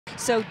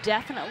So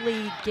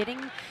definitely getting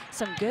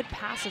some good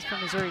passes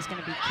from Missouri is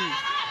going to be key.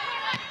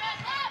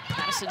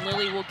 Madison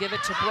Lilly will give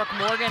it to Brooke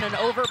Morgan, an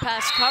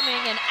overpass coming,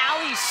 and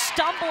Allie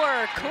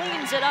Stumbler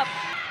cleans it up.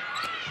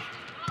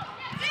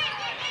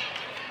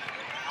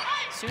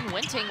 Soon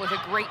Winting with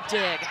a great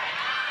dig.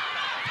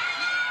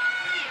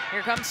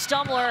 Here comes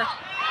Stumbler.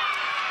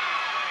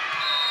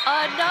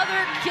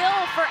 Another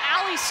kill for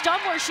Allie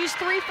Stumbler. She's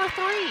 3 for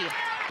 3.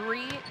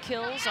 3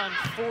 kills on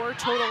 4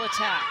 total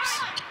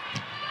attacks.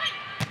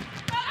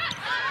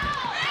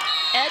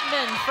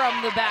 Edmond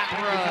from the back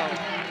row.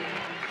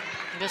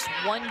 Just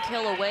 1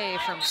 kill away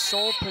from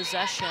sole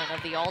possession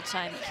of the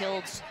all-time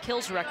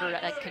kills record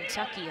at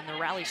Kentucky in the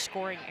rally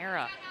scoring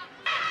era.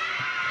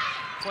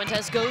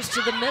 Fuentes goes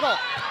to the middle.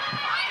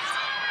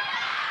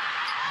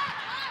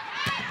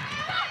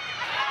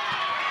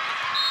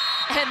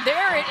 And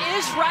there it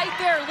is right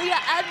there. Leah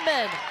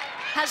Edmond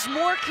has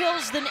more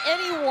kills than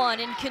anyone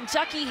in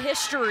Kentucky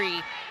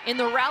history in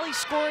the rally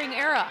scoring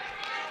era.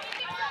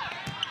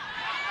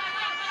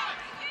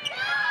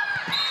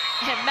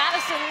 And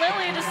Madison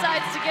Lilly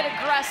decides to get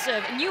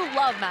aggressive. And you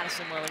love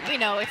Madison Lilly. We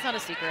know, it's not a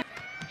secret.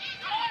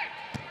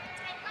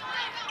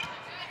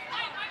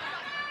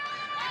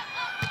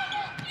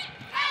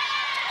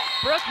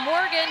 Brooke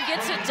Morgan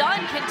gets it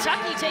done.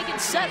 Kentucky taking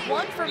set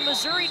 1 from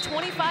Missouri,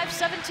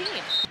 25-17.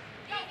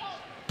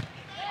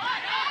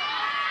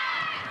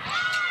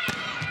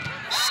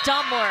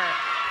 Stumbler,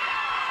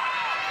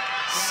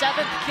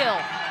 7th kill.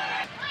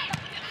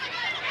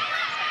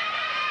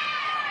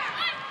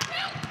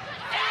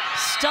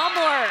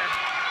 Stumbler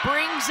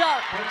brings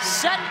up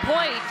set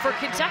point for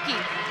Kentucky.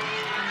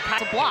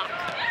 Pass a block.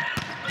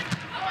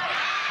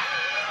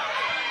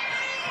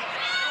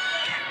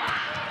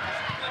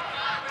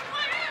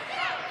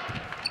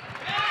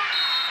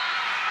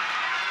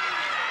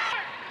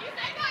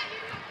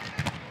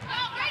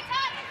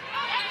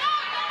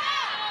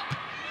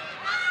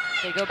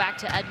 They go back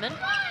to Edmond.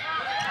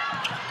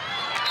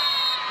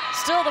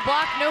 Still the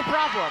block, no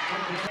problem.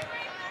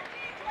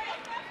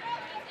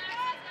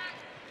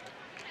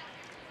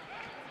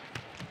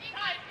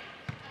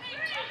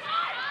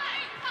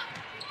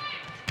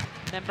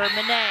 Remember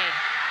Monet,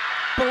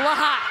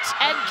 blocked,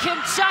 and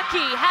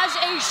Kentucky has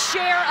a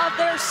share of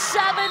their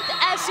 7th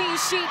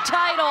SEC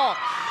title.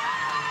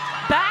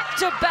 Back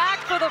to back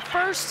for the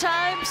first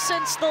time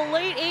since the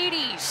late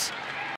 80s.